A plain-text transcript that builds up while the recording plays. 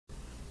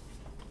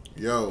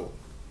Yo,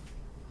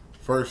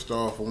 first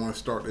off, I want to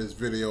start this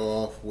video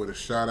off with a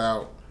shout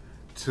out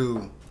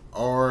to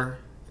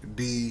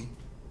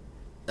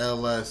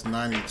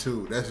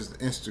RDLS92. That's his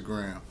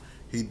Instagram.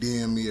 He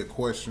DM'd me a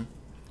question.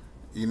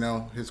 You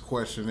know, his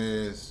question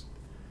is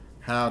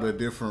how the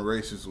different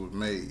races was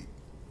made.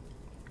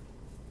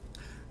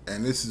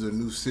 And this is a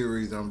new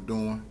series I'm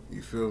doing,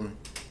 you feel me?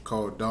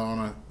 Called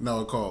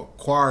called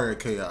Koir Of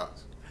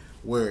Kaos.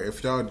 Where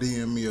if y'all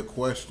DM me a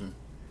question,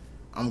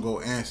 I'm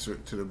gonna answer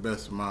it to the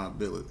best of my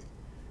ability.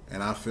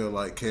 And I feel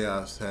like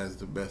Chaos has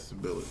the best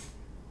ability.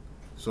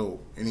 So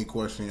any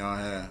question y'all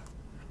have,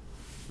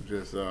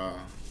 just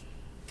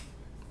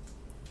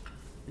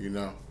you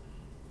know,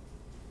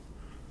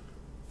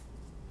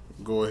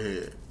 go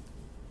ahead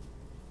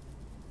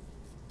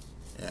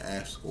and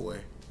ask away.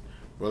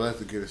 But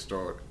let's get it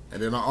started.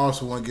 And then I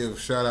also want to give a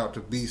shout out to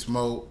Beast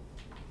Mode.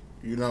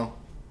 You know,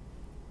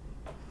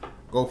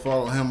 go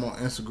follow him on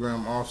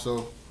Instagram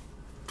also.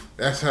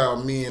 That's how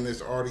me and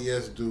this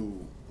RDS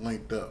dude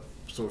linked up.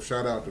 So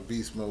shout out to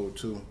Beast Mode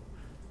too.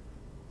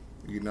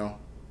 You know.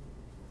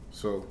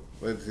 So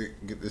let's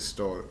get this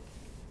started.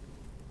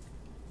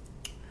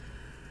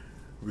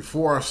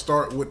 Before I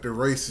start with the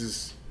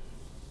races,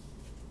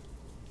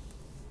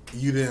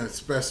 you didn't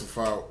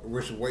specify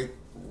which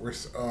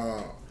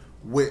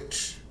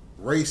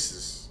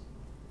races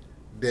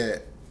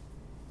that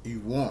you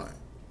want,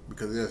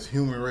 because there's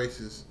human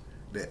races,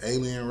 the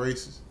alien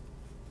races.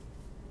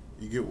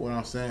 You get what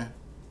I'm saying?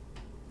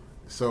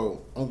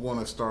 So I'm going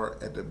to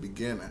start at the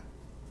beginning,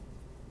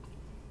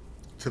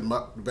 to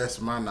the best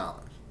of my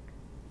knowledge.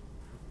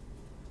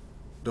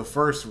 The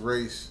first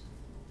race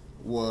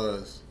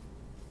was,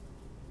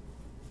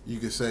 you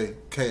could say,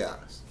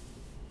 chaos.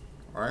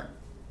 All right?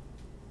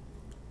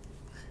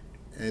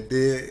 And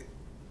then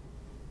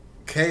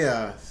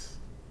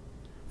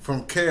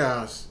from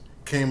chaos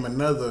came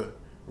another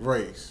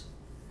race,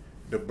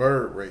 the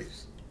bird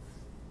race.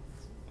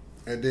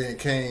 And then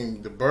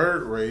came the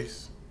bird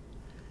race,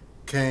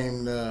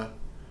 came the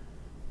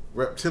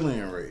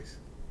reptilian race,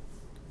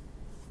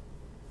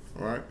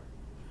 right?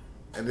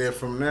 And then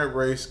from that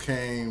race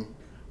came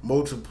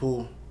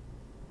multiple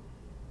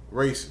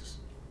races,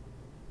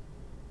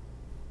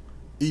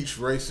 each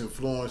race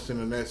influencing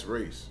the next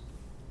race.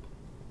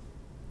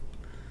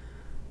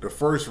 The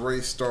first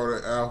race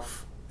started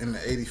off in the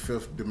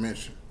 85th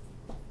dimension,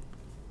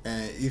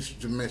 and each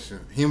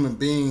dimension, human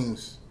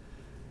beings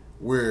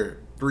were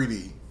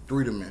 3D,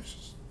 3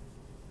 dimensions.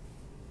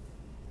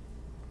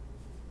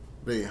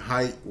 They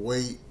height,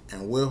 weight,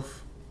 and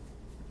width.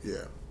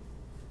 Yeah,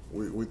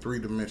 we 3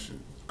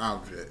 dimension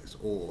objects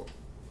or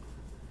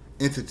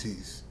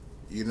entities,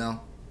 you know.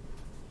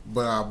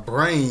 But our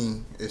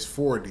brain is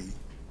 4D.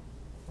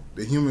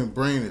 The human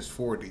brain is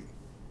 4D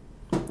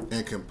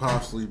and can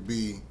possibly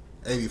be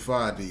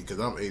 85D, because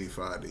I'm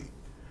 85D.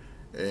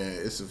 And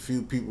it's a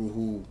few people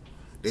who,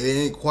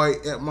 they ain't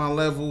quite at my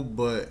level,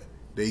 but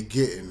they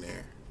getting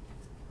there.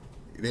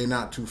 They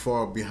not too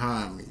far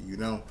behind me, you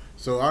know.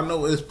 So I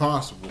know it's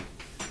possible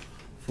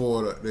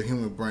for the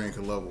human brain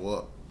to level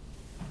up.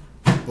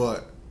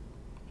 But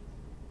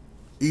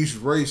each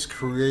race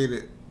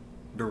created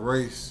the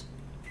race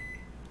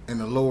in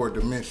the lower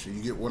dimension.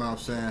 You get what I'm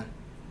saying?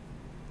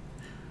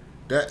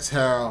 That's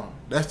to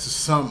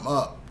sum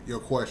up your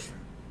question.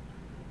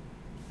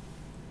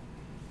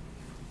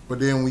 But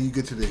then when you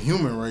get to the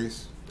human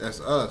race,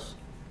 that's us.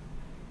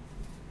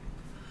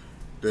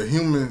 The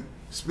human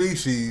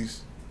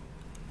species,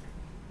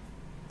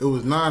 it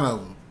was 9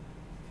 of them,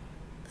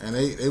 and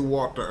they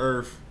walked the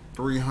earth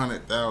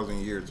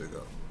 300,000 years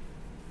ago.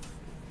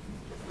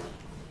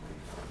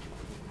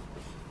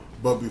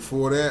 But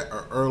before that,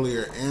 an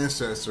earlier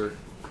ancestor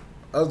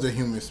of the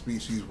human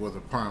species was a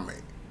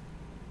primate.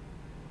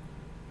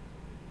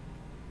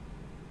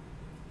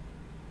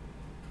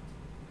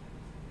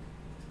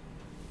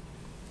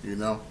 You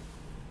know?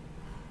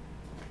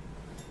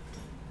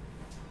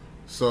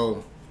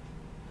 So,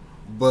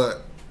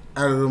 but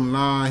out of them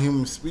 9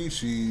 human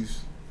species,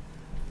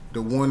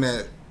 the one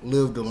that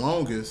lived the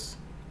longest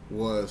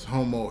was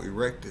Homo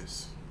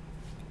erectus.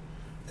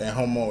 And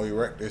Homo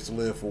erectus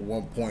lived for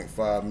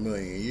 1.5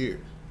 million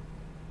years.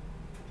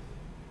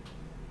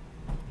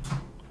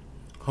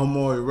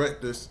 Homo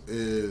erectus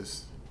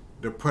is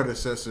the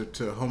predecessor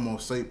to Homo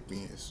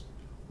sapiens,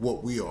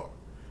 what we are.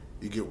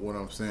 You get what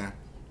I'm saying?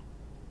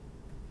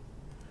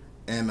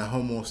 And the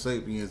Homo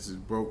sapiens is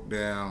broke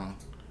down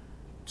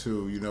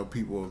to, you know,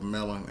 people of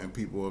melon and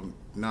people of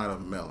not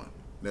of melon.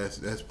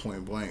 That's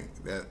point blank.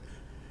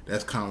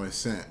 That's common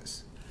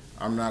sense.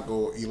 I'm not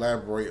going to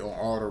elaborate on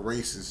all the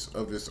races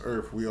of this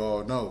earth. We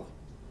all know.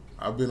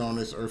 I've been on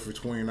this earth for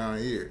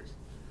 29 years,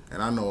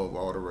 and I know of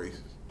all the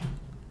races.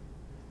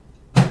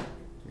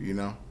 You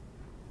know?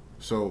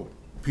 So,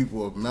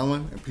 people of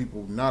melon and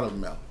people not of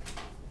melon.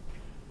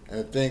 And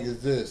the thing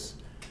is this.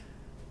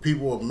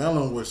 People of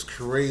melon was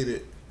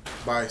created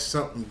by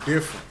something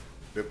different.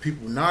 The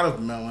people not of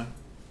melon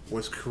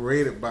was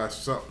created by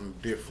something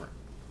different.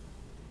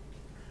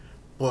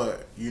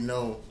 But, you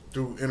know,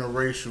 through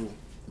interracial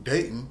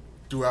dating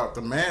throughout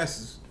the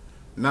masses,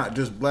 not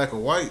just black or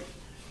white,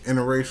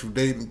 interracial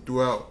dating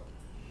throughout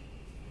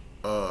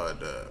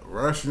the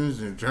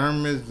Russians and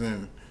Germans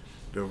and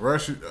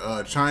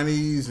the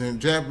Chinese and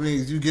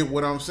Japanese. You get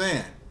what I'm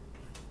saying?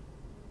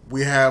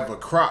 We have a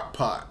crock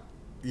pot,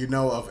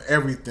 of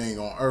everything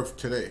on earth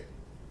today.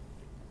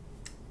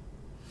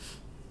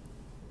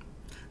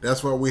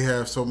 That's why we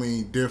have so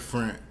many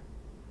different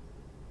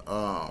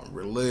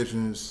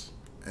religions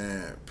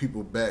and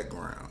people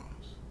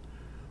backgrounds,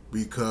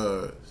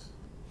 because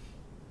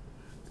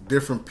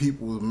different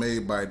people was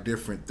made by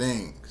different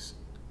things,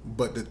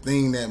 but the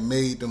thing that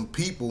made them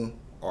people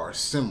are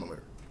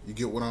similar. You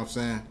get what I'm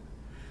saying?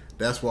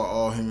 That's why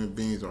all human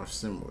beings are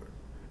similar,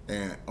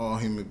 and all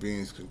human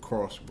beings can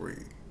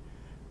crossbreed,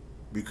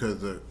 because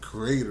the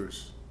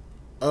creators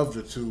of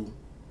the two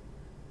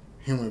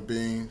human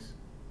beings,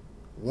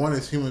 one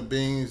is human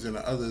beings and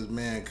the other is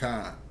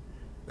mankind.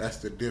 That's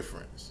the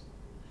difference.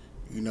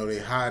 They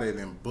hide it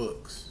in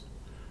books.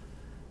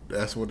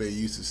 That's what they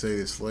used to say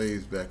to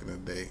slaves back in the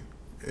day.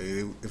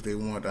 If they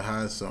wanted to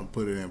hide something,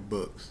 put it in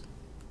books.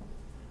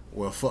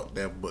 Well, fuck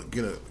that book.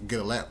 Get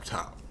a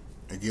laptop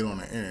and get on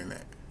the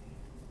internet.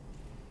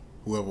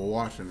 Whoever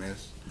watching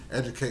this,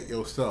 educate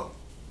yourself.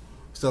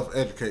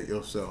 Self-educate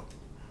yourself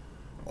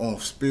on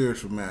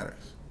spiritual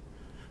matters.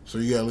 So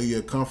you gotta leave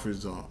your comfort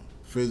zone.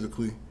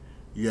 Physically,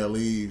 you gotta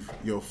leave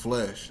your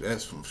flesh.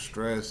 That's from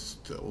stress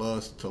to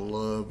lust to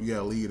love. You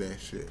gotta leave that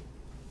shit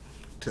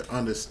to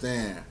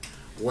understand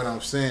what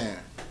I'm saying.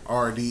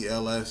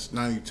 RDLS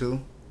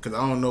 92, because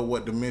I don't know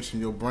what dimension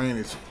your brain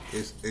is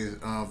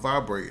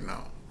vibrating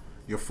on,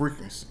 your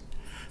frequency.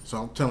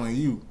 So I'm telling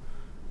you,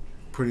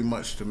 pretty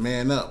much to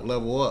man up,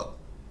 level up,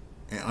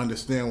 and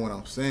understand what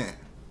I'm saying.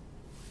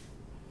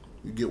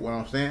 You get what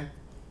I'm saying?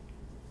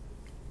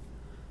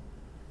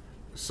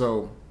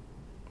 So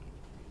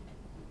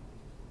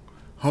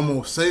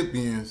Homo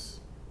sapiens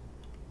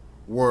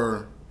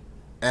were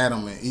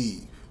Adam and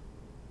Eve.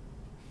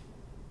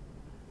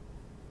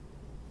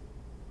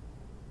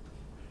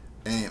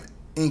 And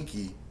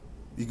Enki,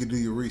 you can do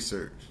your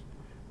research.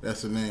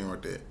 That's the name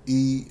right there.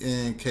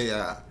 Enki.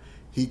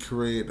 He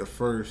created the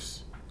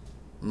first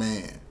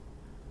man,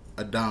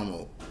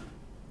 Adamo.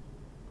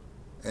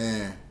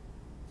 And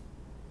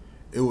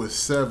it was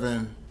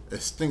 7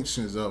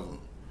 extinctions of them.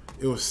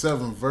 It was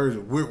 7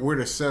 versions. We're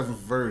the 7th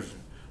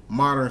version.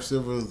 Modern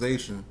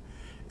civilization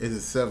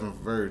is the 7th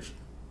version.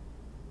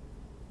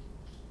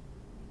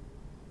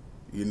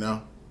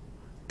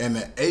 And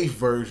the 8th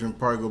version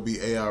probably gonna be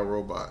AI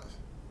robots.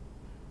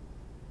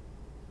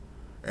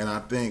 And I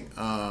think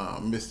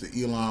Mr.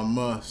 Elon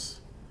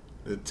Musk,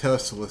 the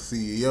Tesla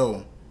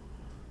CEO,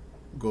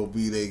 go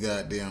be they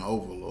goddamn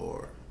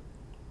overlord.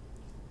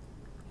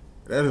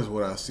 That is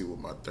what I see with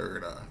my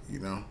third eye,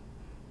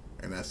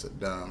 and that's a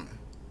diamond.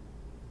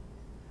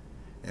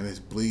 And it's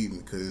bleeding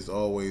because it's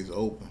always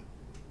open,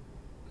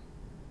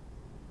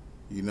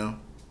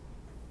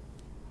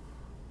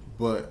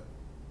 But,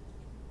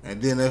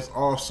 and then there's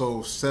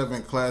also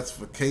 7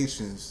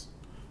 classifications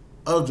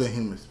of the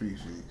human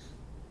species.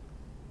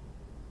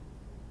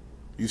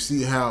 You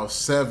see how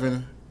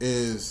 7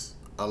 is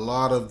a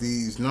lot of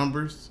these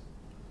numbers?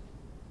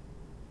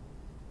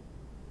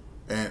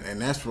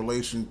 And that's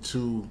relation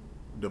to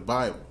the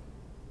Bible.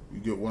 You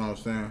get what I'm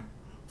saying?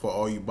 For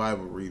all you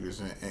Bible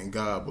readers and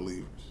God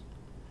believers.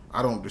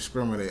 I don't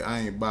discriminate.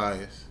 I ain't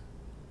biased.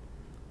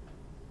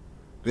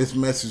 This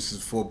message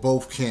is for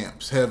both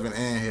camps, heaven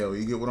and hell.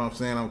 You get what I'm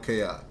saying? I'm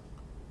chaos.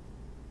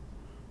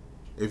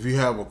 If you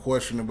have a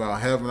question about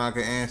heaven, I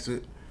can answer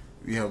it.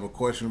 If you have a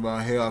question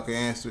about hell, I can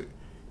answer it.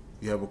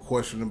 You have a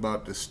question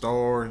about the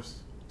stars,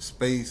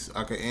 space,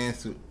 I can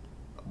answer it.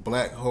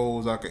 Black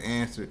holes, I can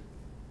answer it.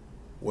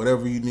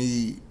 Whatever you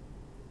need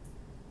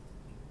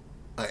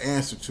an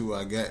answer to,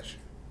 I got you.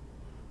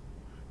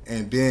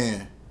 And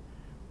then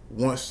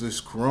once this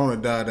corona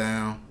die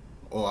down,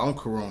 I'm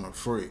corona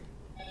free.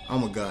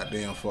 I'm a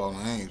goddamn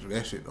fallen angel.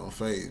 That shit don't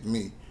faze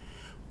me.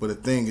 But the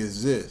thing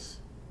is this.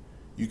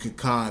 You can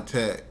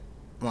contact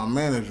my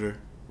manager,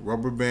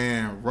 Rubber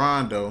Band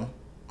Rondo,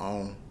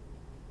 on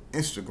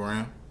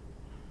Instagram.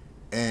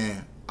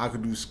 And I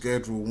could do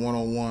scheduled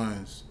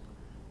one-on-ones,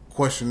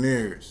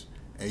 questionnaires.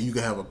 And you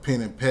can have a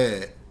pen and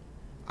pad.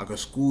 I could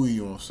school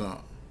you on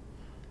something.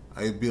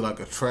 It'd be like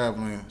a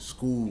traveling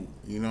school,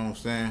 you know what I'm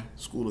saying?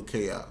 School of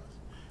Chaos.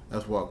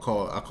 That's what I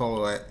call it. I call it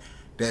like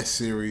that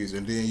series.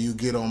 And then you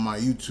get on my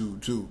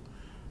YouTube too.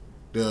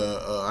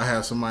 I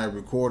have somebody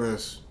record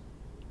us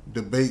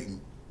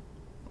debating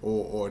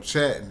or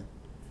chatting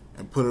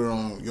and put it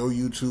on your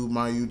YouTube,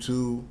 my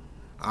YouTube.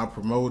 I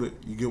promote it.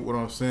 You get what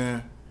I'm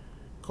saying?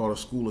 Called a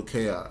School of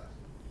Chaos.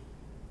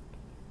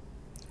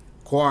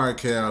 Koir Of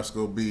Kaos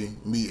gonna be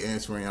me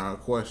answering our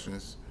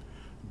questions.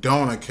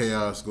 Dawn of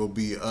Chaos gonna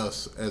be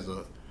us as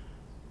a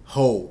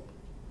whole.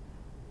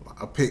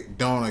 I picked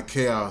Dawn of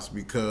Chaos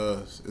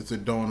because it's a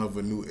dawn of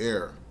a new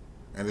era,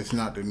 and it's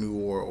not the New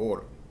World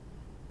Order.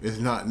 It's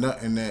not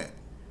nothing that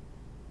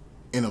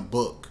in a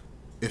book.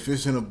 If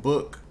it's in a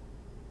book,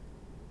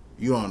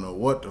 you don't know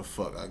what the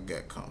fuck I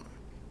got coming,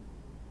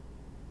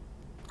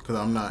 because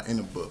I'm not in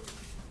a book.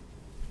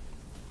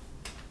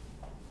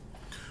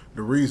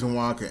 The reason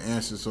why I can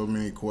answer so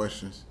many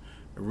questions,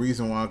 the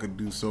reason why I could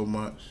do so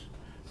much,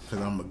 because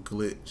I'm a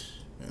glitch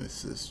in the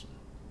system.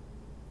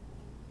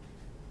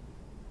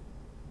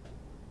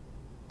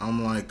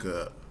 I'm like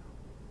a,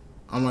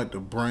 I'm like the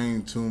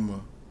brain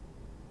tumor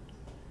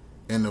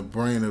in the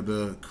brain of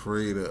the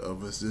creator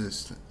of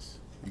existence.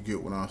 You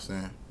get what I'm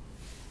saying?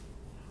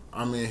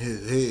 I'm in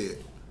his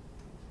head.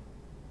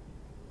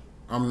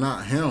 I'm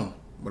not him,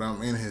 but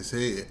I'm in his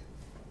head.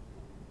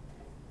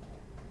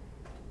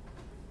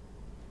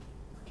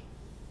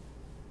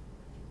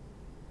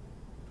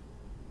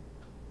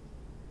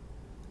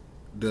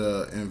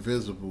 The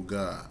invisible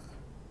God.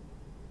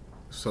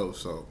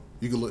 So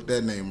you can look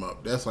that name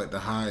up. That's like the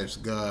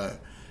highest God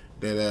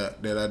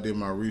that I did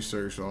my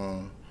research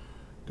on.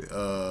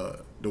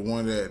 The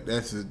one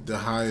that's the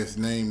highest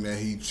name that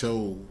he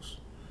chose,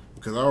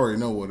 because I already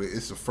know what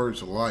it's the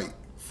first light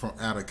from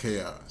out of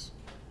chaos.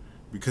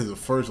 Because the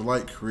first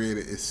light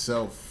created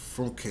itself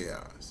from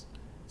chaos.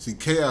 See,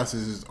 chaos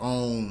is its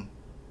own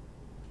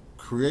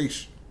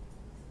creation,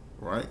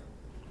 right?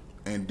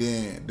 And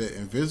then the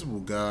invisible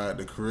God,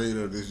 the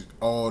creator of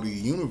all the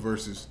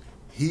universes,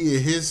 he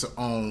is his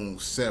own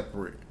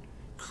separate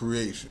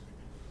creation.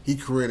 He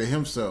created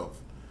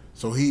himself.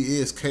 So he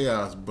is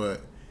chaos,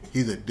 but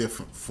he's a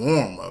different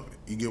form of it.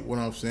 You get what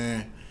I'm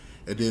saying?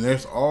 And then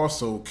there's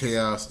also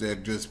chaos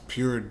that just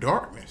pure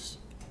darkness.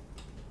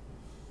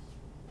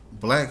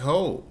 Black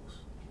holes.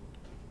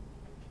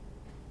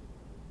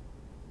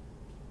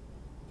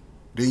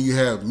 Then you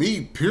have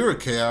me, pure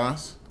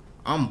chaos.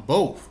 I'm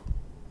both.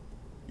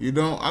 You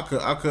know, I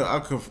could.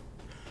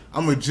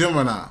 I'm a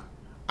Gemini.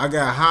 I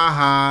got high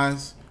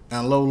highs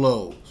and low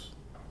lows.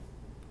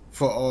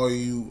 For all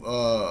you,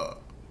 I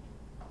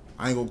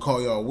ain't gonna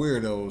call y'all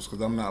weirdos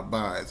because I'm not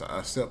biased. I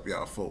accept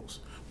y'all folks,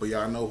 but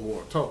y'all know who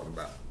I'm talking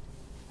about.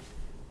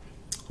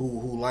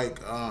 Who like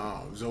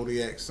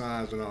zodiac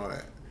signs and all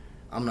that.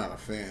 I'm not a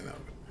fan of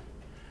it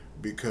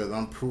because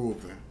I'm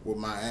proving with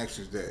my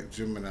actions that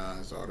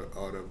Geminis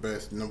are the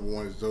best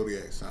 #1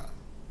 zodiac sign.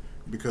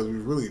 Because we're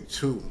really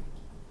two.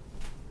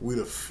 We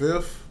the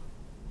 5th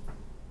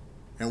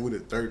and we the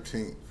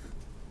 13th.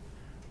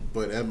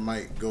 But that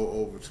might go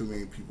over too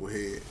many people's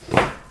head.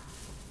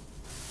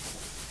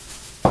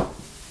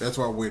 That's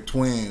why we're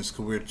twins,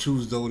 because we're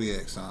 2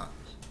 zodiac signs.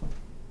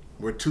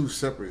 We're 2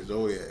 separate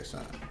zodiac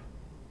signs.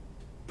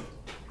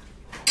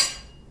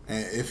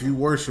 And if you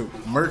worship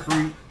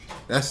Mercury,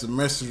 that's the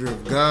messenger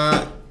of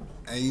God.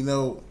 And you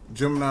know,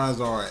 Geminis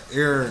are an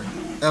air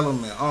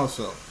element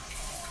also.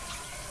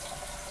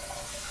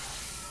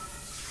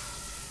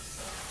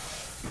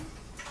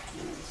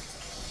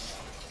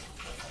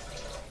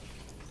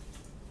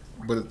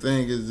 But the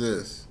thing is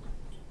this.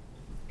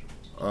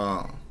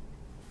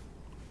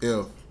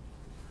 If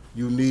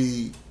you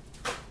need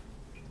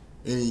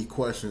any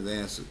questions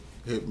answered,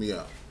 hit me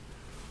up.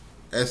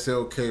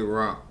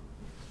 slkrokk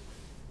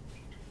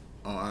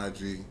on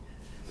IG.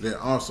 Then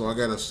also I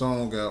got a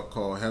song out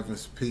called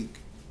Heaven's Peak.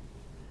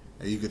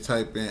 And you can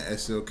type in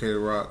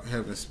slkrokk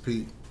Heaven's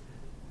Peak.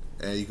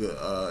 And you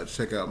can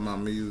check out my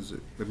music.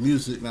 The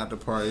music not the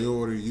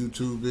priority.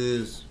 YouTube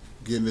is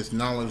getting this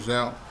knowledge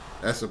out.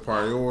 That's a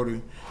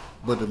priority.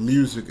 But the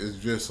music is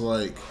just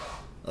like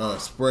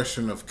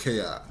expression of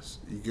chaos.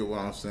 You get what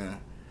I'm saying?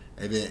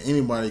 And then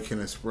anybody can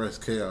express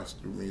chaos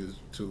through music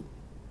too.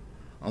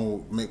 I'm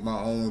gonna make my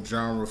own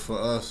genre for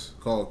us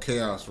called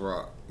chaos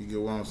rock. You get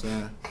what I'm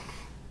saying?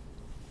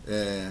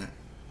 And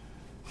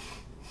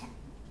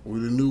we're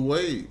the new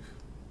wave.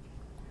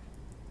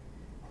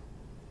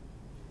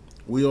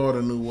 We are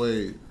the new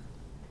wave.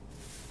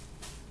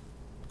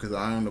 Because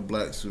I am the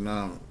black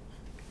tsunami.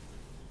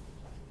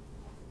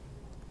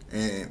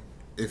 And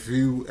if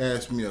you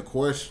ask me a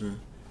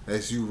question,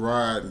 that's you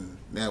riding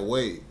that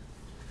wave.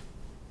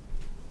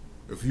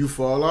 If you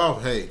fall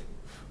off, hey,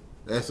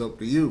 that's up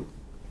to you.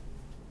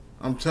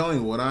 I'm telling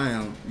you what I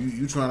am.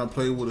 You trying to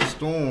play with a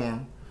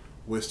storm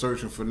with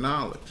searching for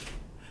knowledge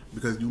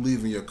because you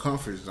leaving your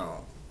comfort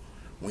zone.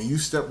 When you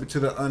step into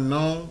the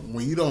unknown,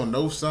 when you don't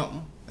know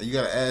something and you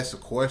got to ask a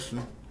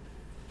question,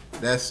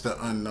 that's the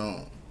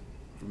unknown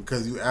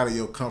because you out of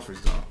your comfort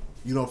zone.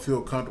 You don't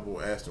feel comfortable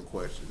asking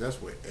questions.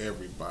 That's what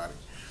everybody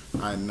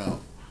I know.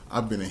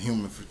 I've been a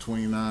human for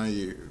 29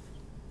 years.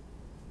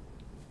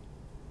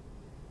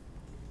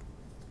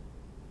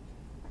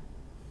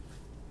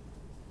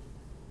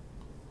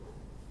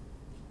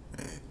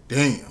 And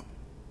damn.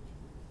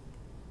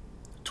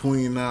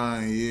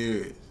 29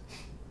 years.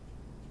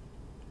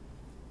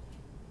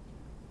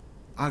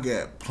 I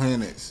got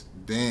planets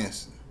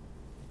dancing.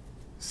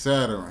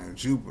 Saturn,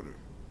 Jupiter.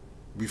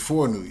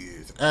 Before New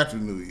Year's, after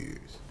New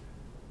Year's.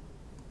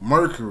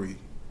 Mercury,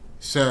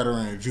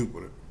 Saturn, and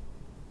Jupiter.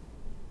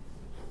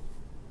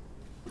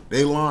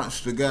 They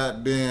launched the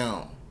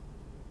goddamn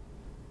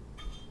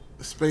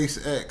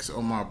SpaceX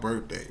on my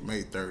birthday,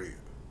 May 30th.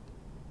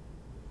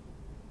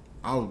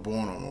 I was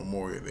born on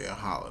Memorial Day, a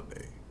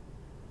holiday.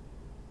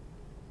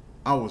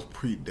 I was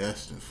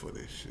predestined for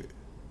this shit.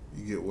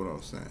 You get what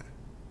I'm saying?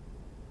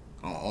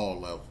 On all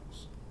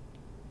levels.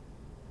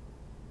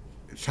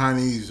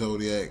 Chinese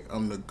zodiac,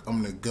 I'm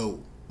the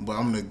goat, but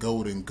I'm the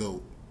golden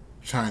goat.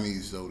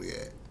 Chinese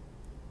zodiac.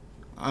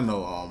 I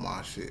know all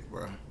my shit,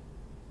 bro.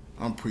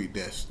 I'm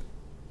predestined.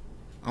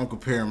 I'm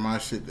comparing my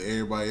shit to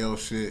everybody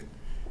else shit,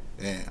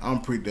 and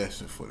I'm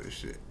predestined for this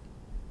shit.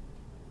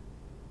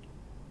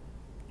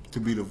 To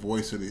be the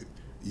voice of the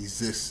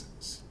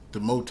existence, the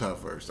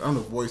multiverse. I'm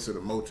the voice of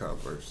the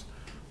multiverse,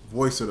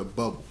 voice of the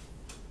bubble.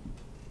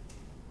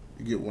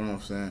 You get what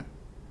I'm saying?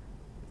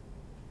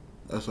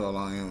 That's all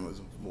I am, is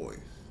a voice.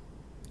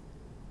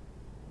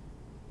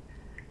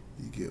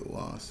 You get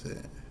what I'm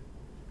saying?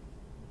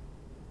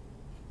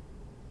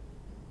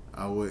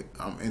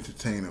 I'm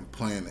entertaining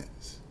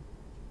planets.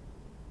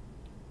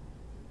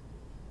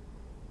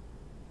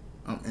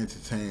 I'm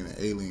entertaining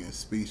alien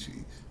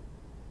species.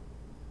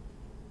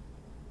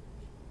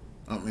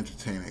 I'm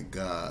entertaining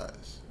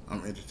gods.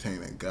 I'm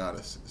entertaining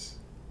goddesses,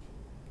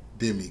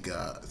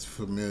 demigods,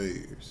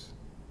 familiars.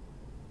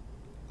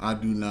 I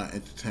do not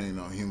entertain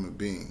no human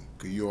being,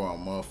 because you are a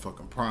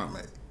motherfucking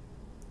primate.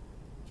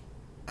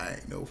 I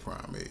ain't no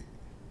primate.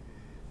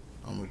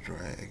 I'm a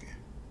dragon.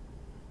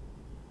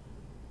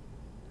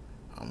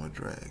 I'm a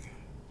dragon.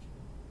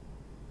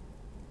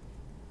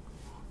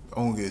 I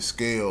don't get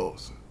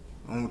scales.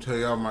 I'm gonna tell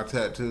y'all my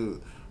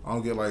tattoo. I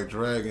don't get like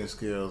dragon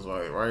scales,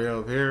 like right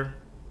up here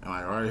and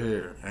like right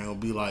here. And it'll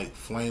be like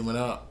flaming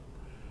up.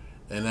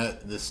 And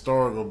that the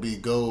star gonna be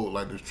gold,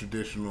 like the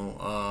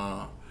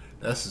traditional.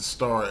 That's the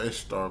star,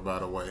 Ishtar, by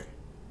the way.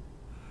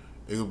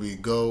 It'll be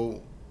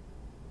gold,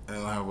 and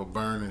it'll have a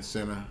burning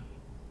center,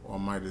 or I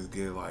might just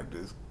get like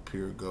this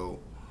pure gold.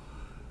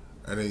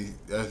 And then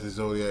that's the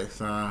zodiac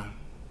sign,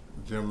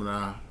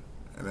 Gemini,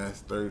 and that's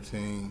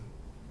 13.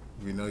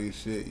 If you know your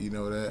shit, you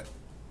know that.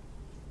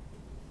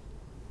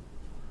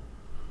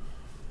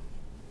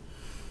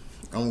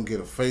 I'm gonna get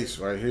a face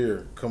right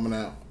here coming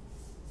out,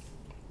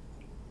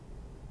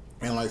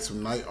 and like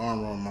some knight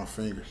armor on my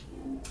fingers.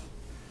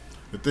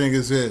 The thing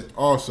is this,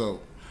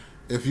 also,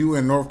 if you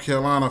in North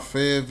Carolina,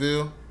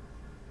 Fayetteville,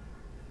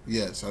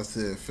 yes, I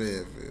said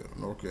Fayetteville,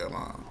 North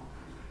Carolina,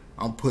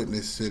 I'm putting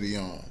this city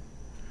on.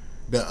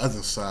 The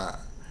other side.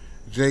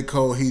 J.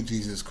 Cole, he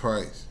Jesus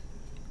Christ.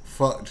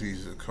 Fuck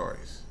Jesus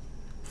Christ.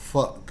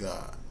 Fuck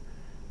God.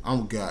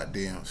 I'm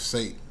goddamn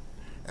Satan.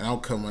 And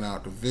I'm coming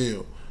out the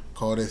Ville.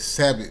 Call this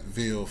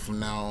Sabbathville from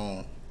now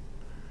on.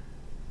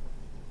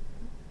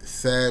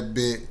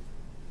 Sabbathville.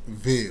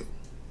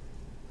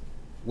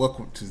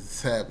 Welcome to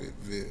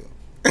Sabbathville.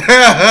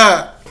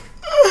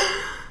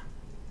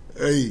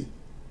 Hey,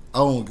 I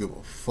don't give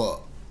a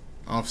fuck.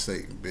 I'm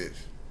Satan, bitch.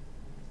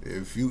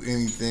 If you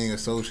anything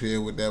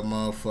associated with that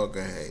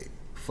motherfucker, hey,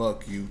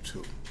 fuck you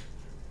too.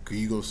 Cause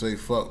you gonna say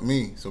fuck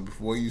me. So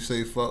before you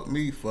say fuck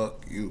me,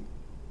 fuck you.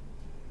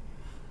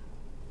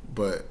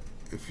 But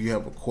if you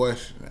have a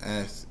question,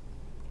 ask